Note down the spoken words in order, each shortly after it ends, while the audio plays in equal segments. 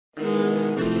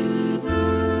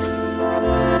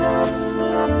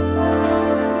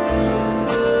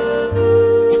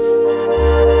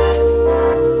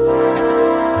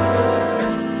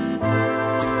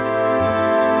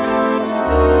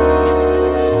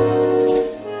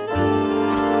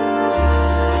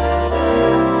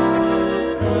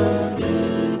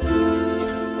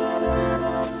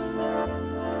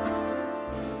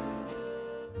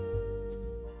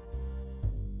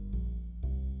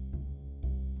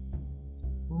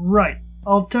Right.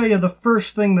 I'll tell you the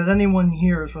first thing that anyone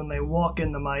hears when they walk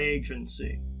into my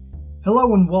agency.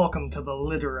 Hello and welcome to the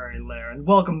Literary Lair, and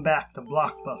welcome back to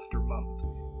Blockbuster Month.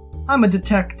 I'm a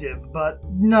detective, but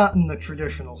not in the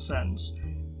traditional sense.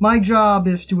 My job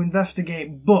is to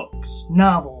investigate books,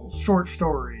 novels, short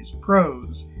stories,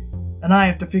 prose, and I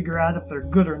have to figure out if they're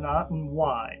good or not and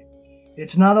why.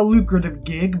 It's not a lucrative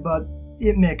gig, but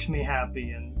it makes me happy,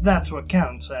 and that's what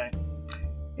counts, eh?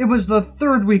 It was the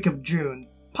 3rd week of June,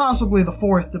 possibly the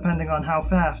 4th depending on how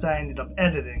fast I ended up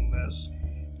editing this.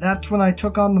 That's when I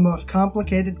took on the most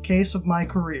complicated case of my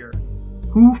career.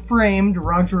 Who Framed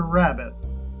Roger Rabbit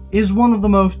is one of the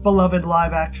most beloved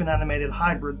live-action animated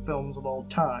hybrid films of all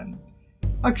time.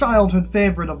 A childhood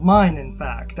favorite of mine, in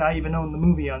fact. I even own the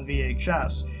movie on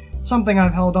VHS, something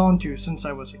I've held on to since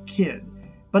I was a kid.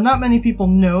 But not many people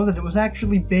know that it was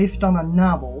actually based on a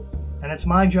novel, and it's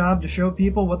my job to show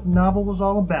people what the novel was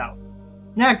all about.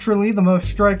 Naturally, the most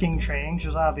striking change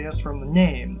is obvious from the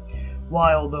name.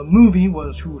 While the movie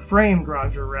was Who Framed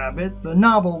Roger Rabbit, the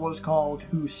novel was called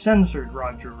Who Censored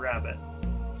Roger Rabbit.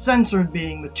 Censored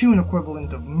being the toon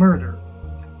equivalent of murder.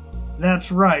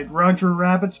 That's right, Roger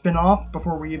Rabbit's been off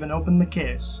before we even opened the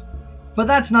case. But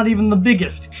that's not even the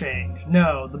biggest change.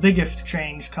 No, the biggest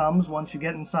change comes once you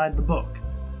get inside the book.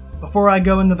 Before I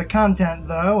go into the content,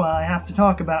 though, I have to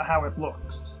talk about how it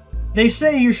looks. They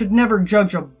say you should never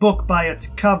judge a book by its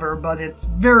cover, but it's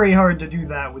very hard to do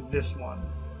that with this one.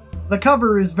 The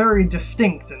cover is very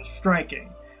distinct and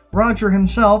striking. Roger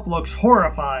himself looks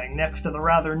horrifying next to the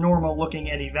rather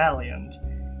normal-looking Eddie Valiant.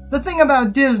 The thing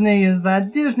about Disney is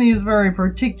that Disney is very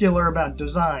particular about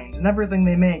designs, and everything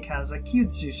they make has a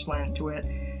cutesy slant to it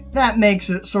that makes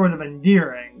it sort of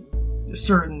endearing,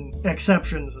 certain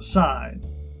exceptions aside.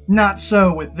 Not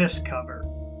so with this cover.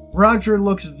 Roger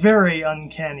looks very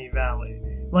Uncanny Valley,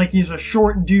 like he's a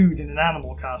short dude in an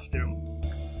animal costume.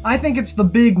 I think it's the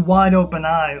big, wide-open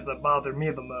eyes that bother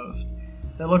me the most.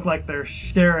 They look like they're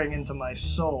staring into my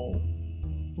soul.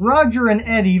 Roger and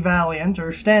Eddie Valiant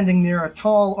are standing near a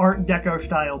tall Art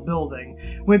Deco-style building,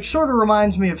 which sort of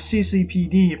reminds me of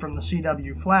CCPD from the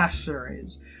CW Flash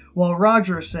series, while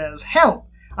Roger says, "Help!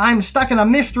 I'm stuck in a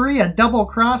mystery of double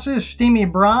crosses, steamy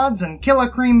broads, and killer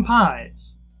cream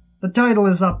pies." The title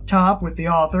is up top with the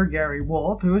author, Gary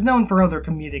Wolfe, who is known for other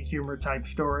comedic humor type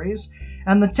stories,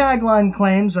 and the tagline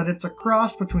claims that it's a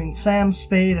cross between Sam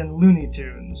Spade and Looney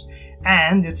Tunes,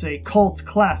 and it's a cult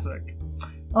classic.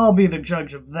 I'll be the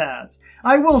judge of that.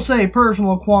 I will say,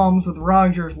 personal qualms with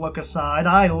Roger's look aside,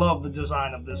 I love the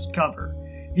design of this cover.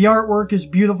 The artwork is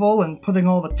beautiful, and putting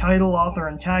all the title, author,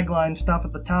 and tagline stuff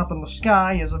at the top in the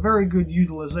sky is a very good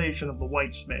utilization of the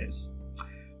white space.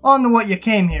 On to what you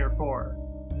came here for.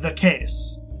 The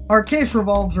case. Our case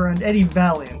revolves around Eddie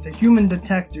Valiant, a human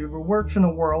detective who works in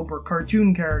a world where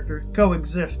cartoon characters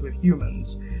coexist with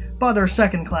humans, but are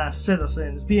second-class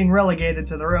citizens, being relegated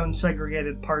to their own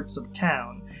segregated parts of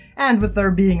town, and with there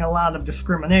being a lot of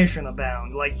discrimination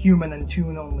abound, like human and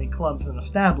toon-only clubs and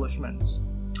establishments.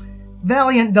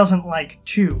 Valiant doesn't like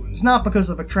toons, not because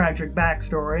of a tragic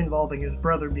backstory involving his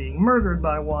brother being murdered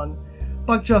by one,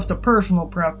 but just a personal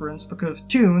preference because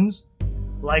toons,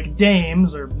 like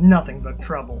dames, are nothing but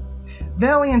trouble.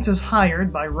 Valiant is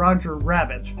hired by Roger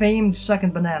Rabbit, famed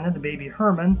second banana to Baby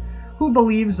Herman, who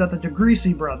believes that the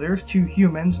DeGreasy brothers, 2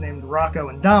 humans named Rocco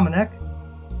and Dominic,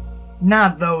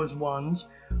 not those ones,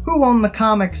 who own the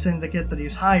comic syndicate that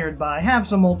he's hired by, have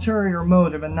some ulterior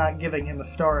motive in not giving him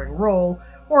a starring role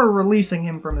or releasing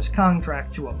him from his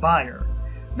contract to a buyer.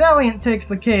 Valiant takes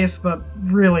the case, but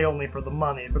really only for the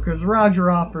money, because Roger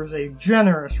offers a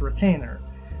generous retainer,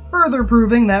 further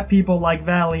proving that people like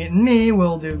Valiant and me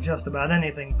will do just about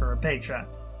anything for a paycheck.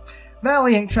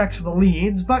 Valiant checks the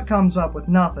leads, but comes up with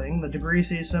nothing. The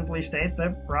DeGreasys simply state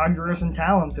that Roger isn't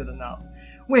talented enough,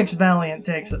 which Valiant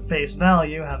takes at face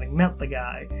value, having met the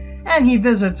guy, and he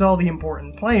visits all the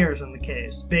important players in the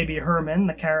case. Baby Herman,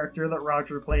 the character that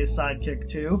Roger plays sidekick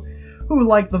to, who,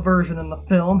 like the version in the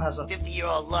film, has a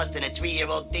 50-year-old lust and a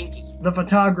 3-year-old dinky. The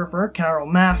photographer, Carol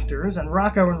Masters, and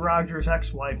Rocco and Roger's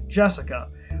ex-wife, Jessica,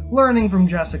 learning from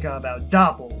Jessica about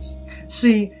doppels.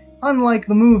 See, unlike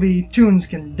the movie, toons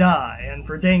can die, and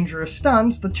for dangerous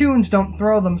stunts, the toons don't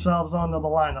throw themselves onto the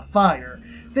line of fire.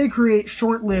 They create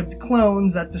short-lived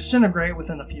clones that disintegrate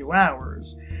within a few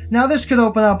hours. Now this could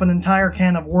open up an entire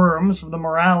can of worms for the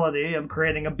morality of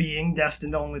creating a being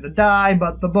destined only to die,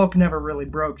 but the book never really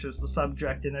broaches the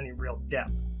subject in any real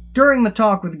depth. During the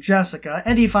talk with Jessica,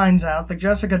 Eddie finds out that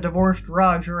Jessica divorced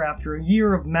Roger after a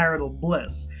year of marital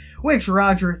bliss, which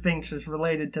Roger thinks is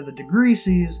related to the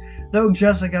DeGreasys, though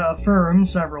Jessica affirms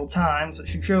several times that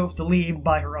she chose to leave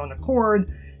by her own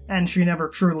accord, and she never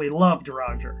truly loved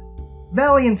Roger.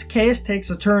 Valiant's case takes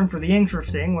a turn for the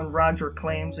interesting when Roger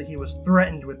claims that he was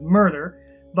threatened with murder,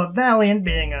 but Valiant,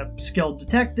 being a skilled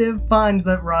detective, finds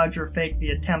that Roger faked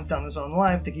the attempt on his own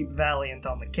life to keep Valiant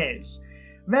on the case.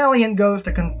 Valiant goes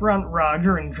to confront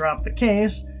Roger and drop the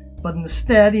case, but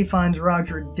instead he finds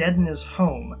Roger dead in his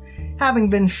home, having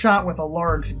been shot with a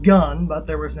large gun, but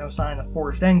there was no sign of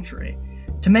forced entry.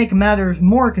 To make matters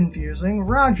more confusing,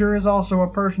 Roger is also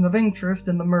a person of interest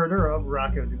in the murder of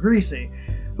Rocco DeGreasy,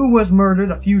 who was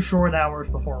murdered a few short hours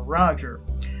before Roger.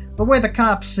 The way the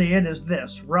cops see it is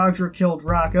this: Roger killed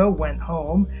Rocco, went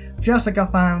home, Jessica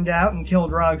found out and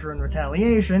killed Roger in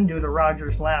retaliation due to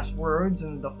Roger's last words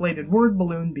and the deflated word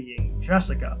balloon being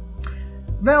Jessica.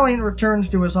 Valiant returns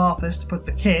to his office to put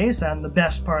the case and the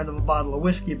best part of a bottle of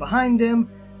whiskey behind him,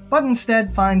 but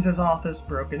instead finds his office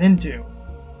broken into.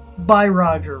 By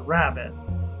Roger Rabbit.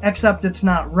 Except it's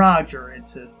not Roger,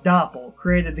 it's his doppel,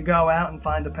 created to go out and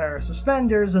find a pair of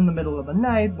suspenders in the middle of the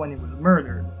night when he was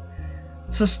murdered.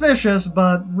 Suspicious,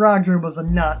 but Roger was a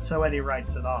nut, so Eddie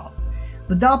writes it off.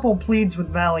 The doppel pleads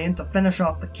with Valiant to finish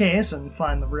off the case and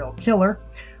find the real killer,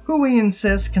 who he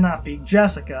insists cannot be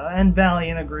Jessica, and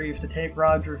Valiant agrees to take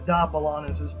Roger's doppel on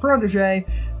as his protege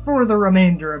for the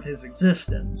remainder of his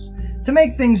existence. To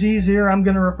make things easier, I'm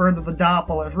going to refer to the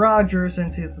doppel as Roger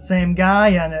since he's the same guy,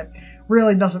 and it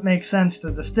really doesn't make sense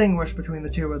to distinguish between the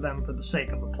two of them for the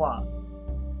sake of the plot.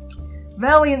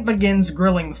 Valiant begins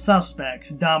grilling the suspects: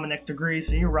 Dominic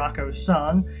DeGreasy, Rocco's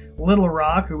son, Little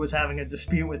Rock, who was having a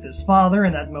dispute with his father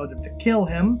and had motive to kill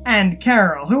him, and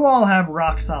Carol, who all have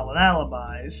rock-solid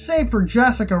alibis, save for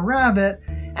Jessica Rabbit,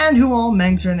 and who all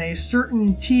mention a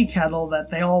certain tea kettle that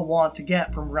they all want to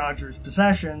get from Roger's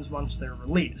possessions once they're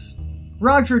released.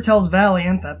 Roger tells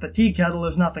Valiant that the tea kettle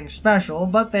is nothing special,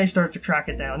 but they start to track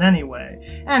it down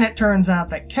anyway, and it turns out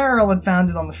that Carol had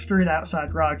found it on the street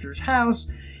outside Roger's house,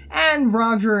 and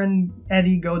Roger and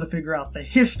Eddie go to figure out the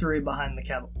history behind the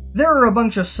kettle. There are a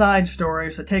bunch of side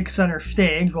stories that take center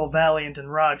stage while Valiant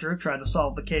and Roger try to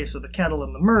solve the case of the kettle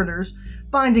and the murders,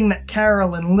 finding that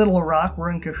Carol and Little Rock were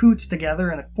in cahoots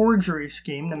together in a forgery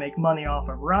scheme to make money off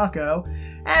of Rocco,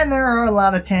 and there are a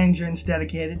lot of tangents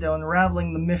dedicated to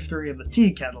unraveling the mystery of the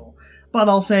tea kettle. But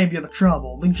I'll save you the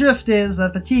trouble. The gist is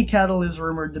that the tea kettle is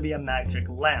rumored to be a magic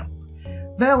lamp.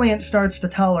 Valiant starts to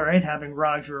tolerate having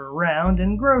Roger around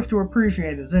and grows to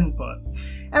appreciate his input.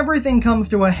 Everything comes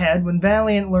to a head when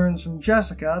Valiant learns from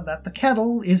Jessica that the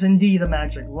kettle is indeed a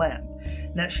magic lamp,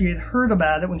 that she had heard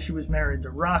about it when she was married to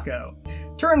Rocco.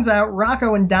 Turns out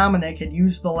Rocco and Dominic had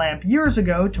used the lamp years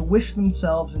ago to wish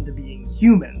themselves into being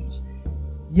humans.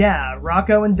 Yeah,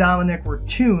 Rocco and Dominic were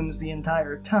toons the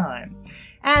entire time,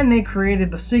 and they created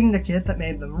the syndicate that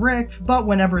made them rich, but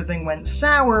when everything went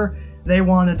sour, they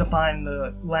wanted to find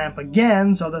the lamp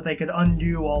again so that they could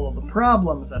undo all of the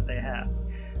problems that they had.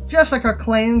 Jessica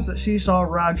claims that she saw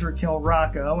Roger kill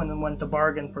Rocco and then went to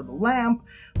bargain for the lamp,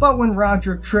 but when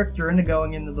Roger tricked her into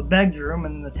going into the bedroom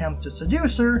in an attempt to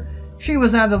seduce her, she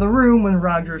was out of the room when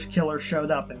Roger's killer showed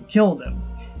up and killed him.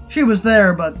 She was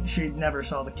there, but she never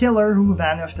saw the killer, who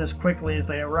vanished as quickly as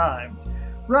they arrived.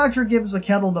 Roger gives the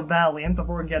kettle to Valiant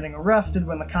before getting arrested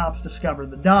when the cops discover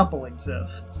the doppel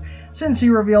exists, since he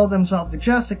revealed himself to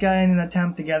Jessica in an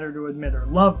attempt to get her to admit her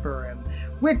love for him,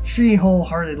 which she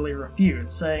wholeheartedly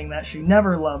refutes, saying that she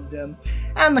never loved him,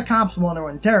 and the cops want to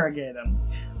interrogate him.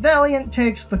 Valiant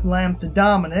takes the lamp to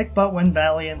Dominic, but when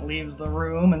Valiant leaves the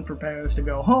room and prepares to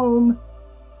go home,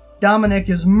 Dominic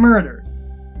is murdered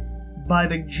by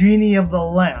the genie of the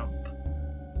lamp.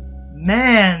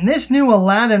 Man, this new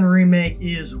Aladdin remake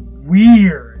is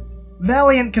weird.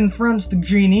 Valiant confronts the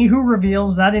genie, who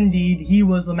reveals that indeed he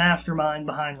was the mastermind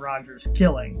behind Roger's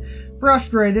killing.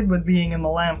 Frustrated with being in the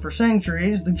lamp for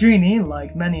centuries, the genie,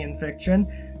 like many in fiction,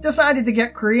 decided to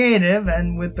get creative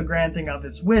and with the granting of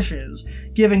its wishes,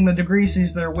 giving the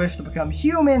DeGreasys their wish to become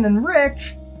human and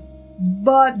rich,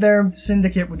 but their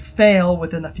syndicate would fail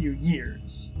within a few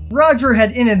years. Roger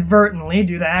had inadvertently,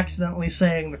 due to accidentally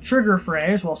saying the trigger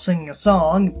phrase while singing a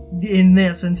song, in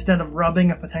this, instead of rubbing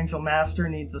a potential master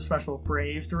needs a special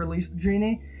phrase to release the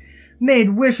genie, made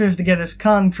wishes to get his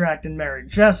contract and marry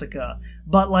Jessica,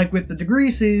 but like with the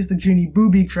DeGreasys, the genie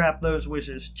booby-trapped those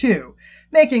wishes too,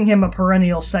 making him a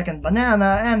perennial second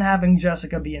banana and having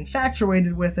Jessica be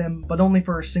infatuated with him, but only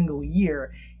for a single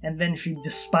year, and then she'd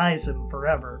despise him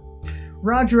forever.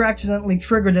 Roger accidentally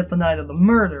triggered it the night of the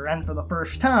murder, and for the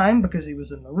first time, because he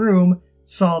was in the room,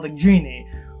 saw the genie,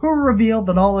 who revealed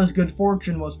that all his good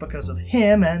fortune was because of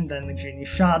him, and then the genie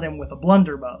shot him with a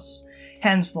blunderbuss.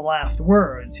 Hence the last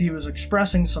words. He was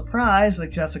expressing surprise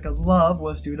that Jessica's love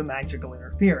was due to magical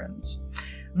interference.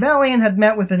 Valiant had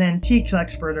met with an antiques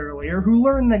expert earlier who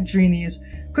learned that genies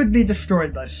could be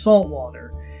destroyed by salt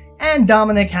water, and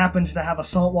Dominic happens to have a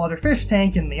saltwater fish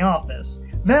tank in the office.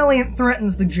 Valiant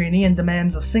threatens the genie and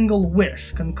demands a single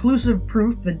wish, conclusive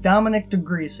proof that Dominic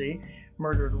DeGreasy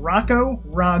murdered Rocco,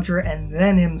 Roger, and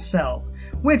then himself,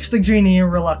 which the genie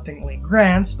reluctantly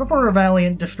grants before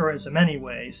Valiant destroys him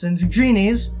anyway, since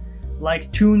genies,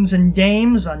 like tunes and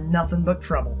dames, are nothing but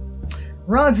trouble.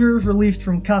 Roger is released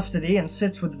from custody and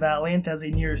sits with Valiant as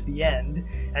he nears the end,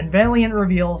 and Valiant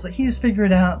reveals that he's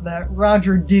figured out that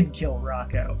Roger did kill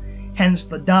Rocco, hence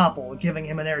the doppel, giving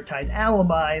him an airtight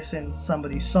alibi since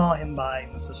somebody saw him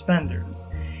buying the suspenders.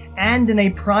 And in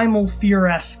a Primal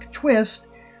Fear-esque twist,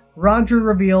 Roger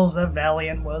reveals that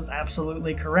Valiant was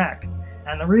absolutely correct,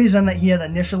 and the reason that he had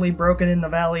initially broken into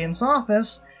Valiant's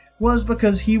office was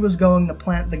because he was going to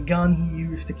plant the gun he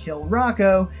used to kill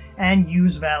Rocco and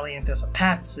use Valiant as a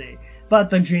patsy, but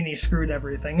the genie screwed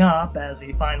everything up as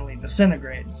he finally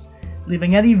disintegrates,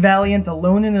 leaving Eddie Valiant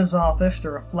alone in his office to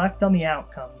reflect on the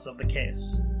outcomes of the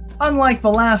case. Unlike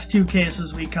the last two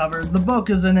cases we covered, the book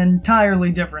is an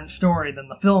entirely different story than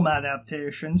the film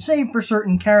adaptation, save for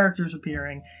certain characters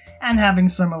appearing and having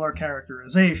similar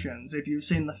characterizations. If you've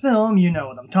seen the film, you know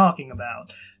what I'm talking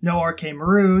about. No R.K.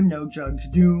 Maroon, no Judge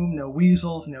Doom, no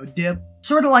Weasels, no Dip.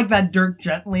 Sort of like that Dirk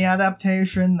Gently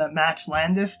adaptation that Max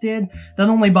Landis did, that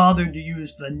only bothered to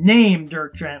use the name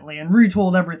Dirk Gently and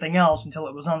retold everything else until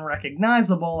it was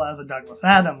unrecognizable as a Douglas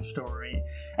Adams story.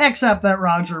 Except that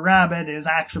Roger Rabbit is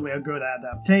actually a good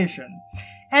adaptation.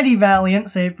 Eddie Valiant,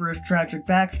 save for his tragic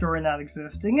backstory not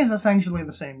existing, is essentially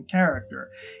the same character.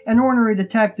 An ornery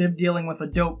detective dealing with a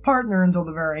dope partner until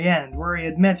the very end, where he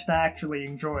admits to actually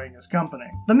enjoying his company.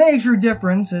 The major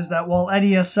difference is that while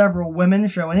Eddie has several women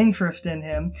show an interest in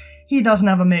him, he doesn't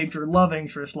have a major love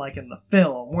interest like in the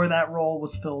film, where that role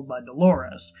was filled by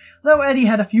Dolores, though Eddie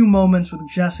had a few moments with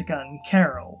Jessica and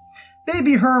Carol.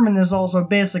 Baby Herman is also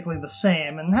basically the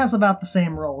same, and has about the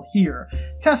same role here,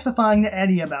 testifying to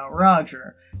Eddie about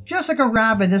Roger. Jessica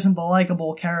Rabbit isn't the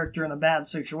likable character in a bad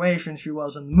situation she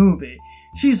was in the movie.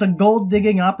 She's a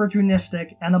gold-digging,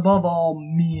 opportunistic, and above all,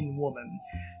 mean woman.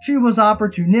 She was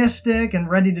opportunistic and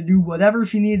ready to do whatever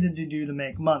she needed to do to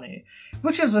make money,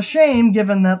 which is a shame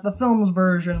given that the film's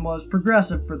version was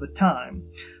progressive for the time.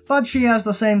 But she has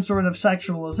the same sort of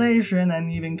sexualization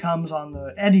and even comes on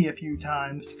to Eddie a few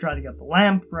times to try to get the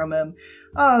lamp from him,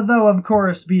 though of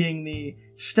course being the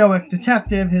stoic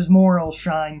detective, his morals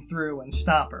shine through and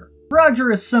stop her.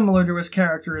 Roger is similar to his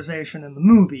characterization in the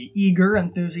movie, eager,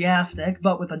 enthusiastic,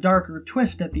 but with a darker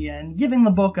twist at the end, giving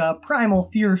the book a Primal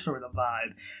Fear sort of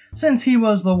vibe, since he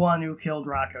was the one who killed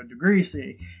Rocco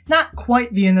DeGreasy. Not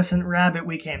quite the innocent rabbit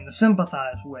we came to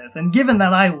sympathize with, and given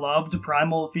that I loved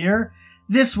Primal Fear,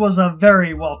 this was a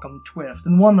very welcome twist,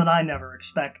 and one that I never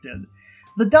expected.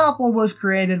 The doppel was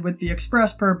created with the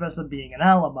express purpose of being an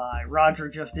alibi. Roger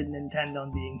just didn't intend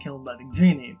on being killed by the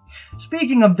genie.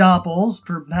 Speaking of doppels,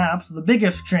 perhaps the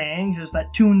biggest change is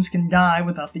that Toons can die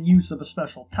without the use of a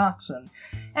special toxin,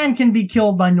 and can be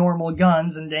killed by normal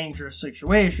guns in dangerous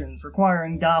situations,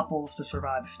 requiring doppels to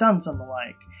survive stunts and the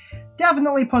like.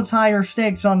 Definitely puts higher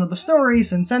stakes onto the story,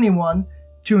 since anyone,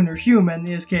 Toon or human,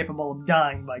 is capable of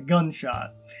dying by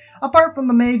gunshot. Apart from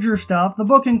the major stuff, the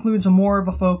book includes more of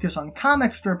a focus on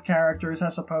comic strip characters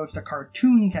as opposed to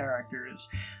cartoon characters.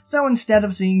 So instead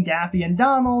of seeing Daffy and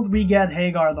Donald, we get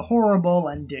Hagar the Horrible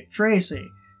and Dick Tracy.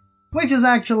 Which is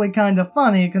actually kind of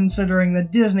funny considering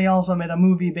that Disney also made a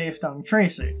movie based on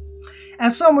Tracy.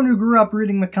 As someone who grew up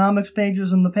reading the comics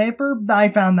pages in the paper, I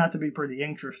found that to be pretty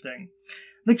interesting.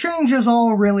 The changes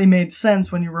all really made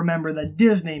sense when you remember that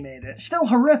Disney made it. Still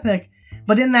horrific,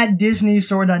 but in that Disney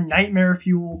sorta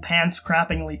nightmare-fuel,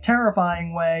 pants-crappingly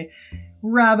terrifying way,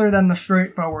 rather than the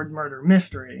straightforward murder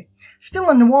mystery. Still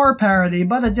a noir parody,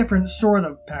 but a different sort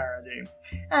of parody.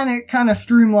 And it kinda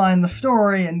streamlined the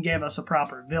story and gave us a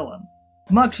proper villain.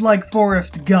 Much like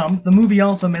Forrest Gump, the movie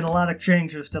also made a lot of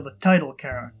changes to the title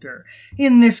character,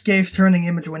 in this case turning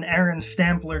him into an Aaron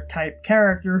Stampler-type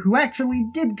character who actually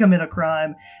did commit a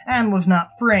crime and was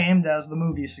not framed as the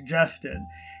movie suggested.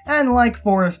 And like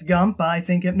Forrest Gump, I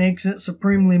think it makes it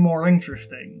supremely more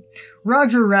interesting.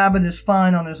 Roger Rabbit is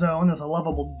fine on his own as a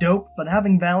lovable dope, but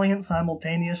having Valiant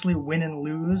simultaneously win and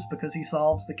lose because he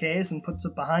solves the case and puts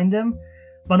it behind him,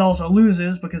 but also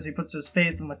loses because he puts his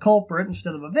faith in the culprit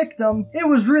instead of a victim, it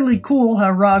was really cool how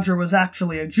Roger was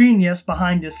actually a genius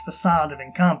behind his facade of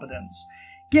incompetence.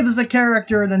 Gives the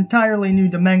character an entirely new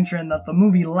dimension that the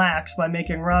movie lacks by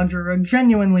making Roger a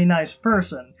genuinely nice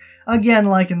person. Again,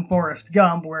 like in Forrest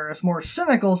Gump, where it's more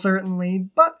cynical certainly,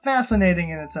 but fascinating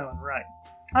in its own right.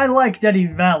 I liked Eddie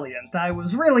Valiant. I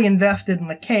was really invested in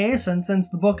the case, and since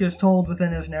the book is told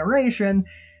within his narration,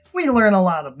 we learn a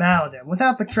lot about him.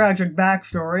 Without the tragic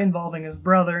backstory involving his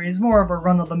brother, he's more of a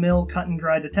run-of-the-mill,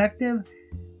 cut-and-dry detective,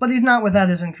 but he's not without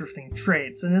his interesting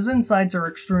traits, and his insights are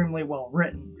extremely well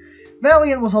written.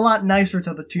 Valiant was a lot nicer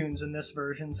to the Toons in this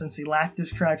version since he lacked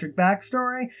his tragic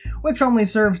backstory, which only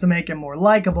serves to make him more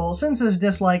likable since his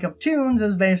dislike of Toons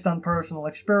is based on personal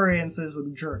experiences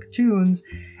with jerk Toons,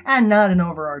 and not an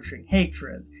overarching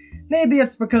hatred. Maybe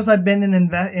it's because I've been in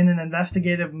an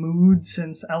investigative mood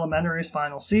since Elementary's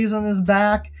final season is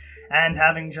back, and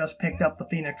having just picked up the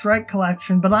Phoenix Wright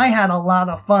collection, but I had a lot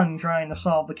of fun trying to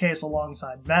solve the case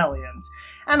alongside Valiant,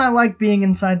 and I like being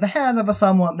inside the head of a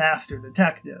somewhat master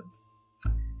detective.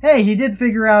 Hey, he did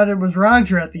figure out it was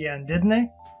Roger at the end, didn't he?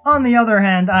 On the other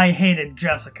hand, I hated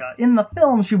Jessica. In the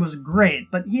film, she was great,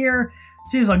 but here,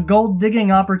 she's a gold-digging,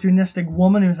 opportunistic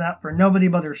woman who's out for nobody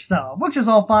but herself, which is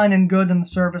all fine and good in the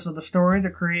service of the story to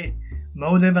create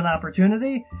motive and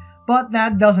opportunity, but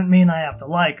that doesn't mean I have to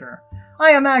like her.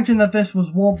 I imagine that this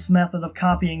was Wolfe's method of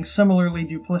copying similarly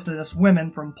duplicitous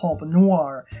women from pulp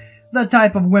noir, the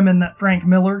type of women that Frank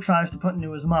Miller tries to put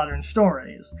into his modern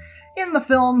stories. In the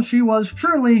film, she was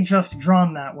truly just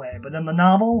drawn that way, but in the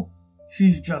novel,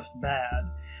 she's just bad.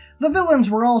 The villains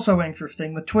were also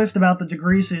interesting. The twist about the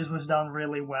DeGreases was done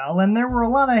really well, and there were a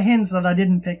lot of hints that I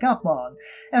didn't pick up on,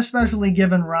 especially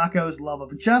given Rocco's love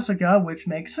of Jessica, which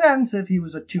makes sense if he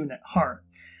was a Toon at heart.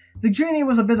 The genie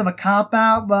was a bit of a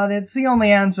cop-out, but it's the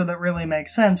only answer that really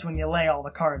makes sense when you lay all the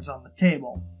cards on the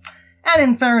table. And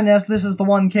in fairness, this is the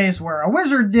one case where a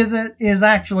wizard did it is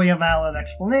actually a valid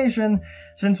explanation,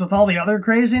 since with all the other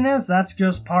craziness, that's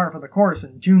just par for the course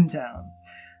in Toontown.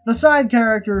 The side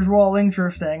characters were all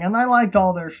interesting, and I liked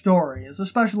all their stories,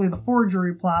 especially the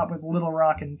forgery plot with Little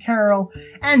Rock and Carol,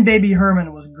 and Baby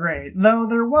Herman was great, though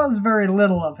there was very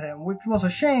little of him, which was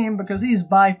a shame because he's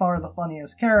by far the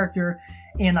funniest character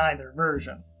in either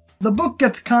version. The book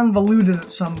gets convoluted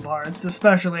at some parts,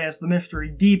 especially as the mystery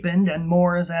deepened and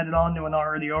more is added on to an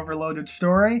already overloaded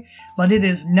story, but it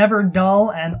is never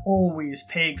dull and always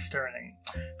page-turning.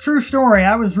 True story,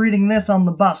 I was reading this on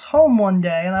the bus home one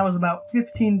day and I was about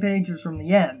 15 pages from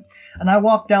the end, and I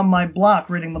walked down my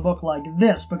block reading the book like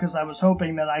this because I was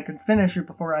hoping that I could finish it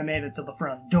before I made it to the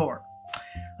front door.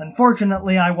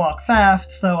 Unfortunately, I walk fast,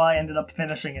 so I ended up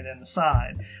finishing it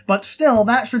inside. But still,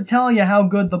 that should tell you how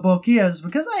good the book is,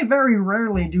 because I very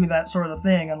rarely do that sort of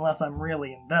thing unless I'm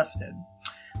really invested.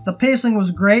 The pacing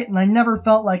was great, and I never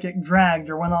felt like it dragged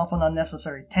or went off on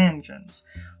unnecessary tangents.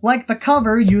 Like the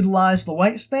cover utilized the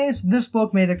white space, this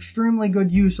book made extremely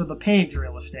good use of the page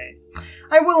real estate.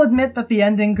 I will admit that the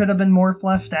ending could have been more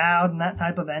fleshed out, and that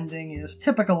type of ending is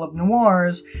typical of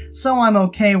noirs, so I'm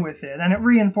okay with it, and it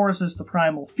reinforces the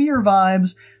primal fear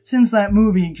vibes, since that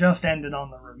movie just ended on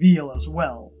the reveal as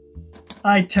well.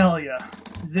 I tell ya,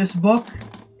 this book,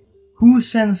 Who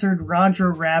Censored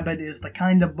Roger Rabbit, is the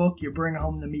kind of book you bring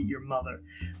home to meet your mother.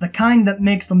 The kind that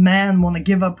makes a man want to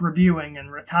give up reviewing and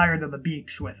retire to the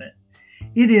beach with it.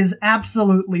 It is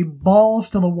absolutely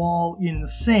balls-to-the-wall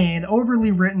insane,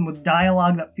 overly written with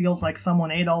dialogue that feels like someone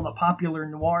ate all the popular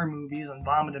noir movies and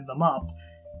vomited them up.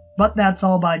 But that's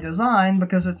all by design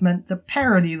because it's meant to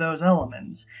parody those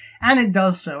elements, and it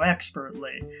does so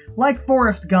expertly. Like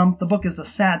Forrest Gump, the book is a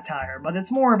satire, but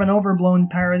it's more of an overblown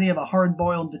parody of a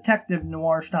hard-boiled detective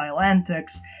noir-style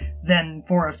antics than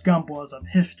Forrest Gump was of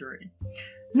history.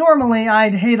 Normally,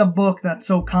 I'd hate a book that's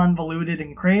so convoluted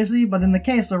and crazy, but in the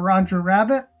case of Roger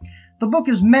Rabbit, the book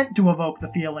is meant to evoke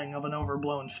the feeling of an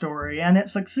overblown story, and it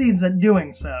succeeds at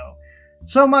doing so.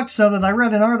 So much so that I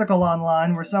read an article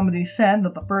online where somebody said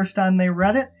that the first time they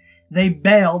read it, they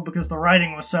bailed because the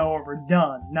writing was so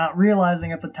overdone, not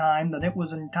realizing at the time that it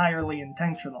was entirely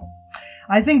intentional.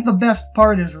 I think the best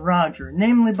part is Roger,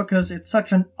 namely because it's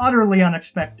such an utterly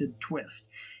unexpected twist.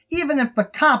 Even if the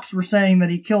cops were saying that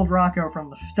he killed Rocco from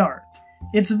the start.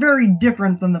 It's very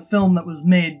different than the film that was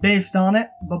made based on it,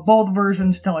 but both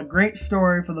versions tell a great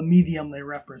story for the medium they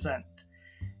represent.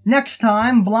 Next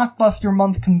time, Blockbuster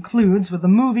Month concludes with a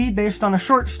movie based on a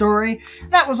short story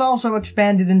that was also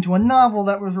expanded into a novel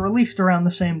that was released around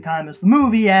the same time as the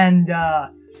movie, and,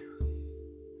 I'll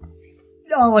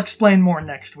explain more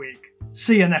next week.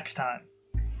 See you next time.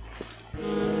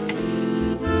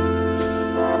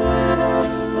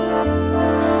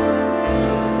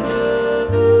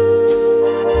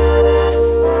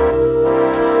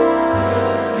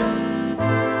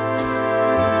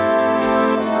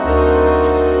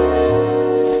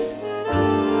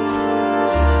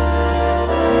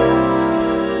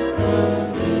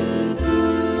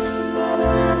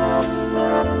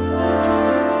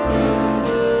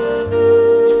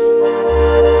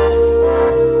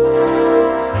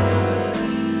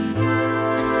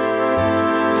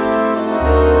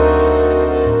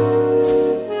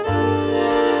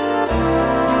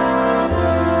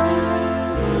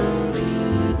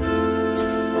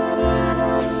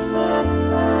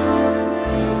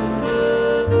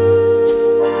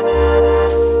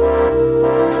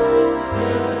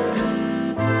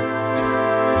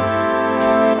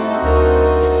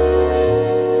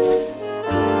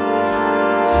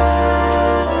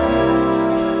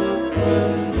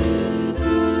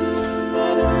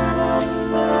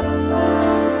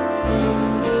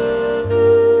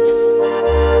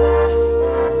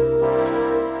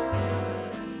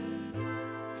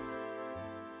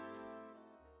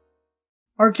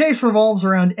 Our case revolves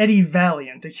around Eddie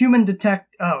Valiant, a human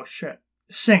oh shit.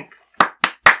 Sync.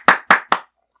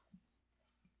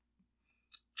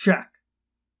 Check.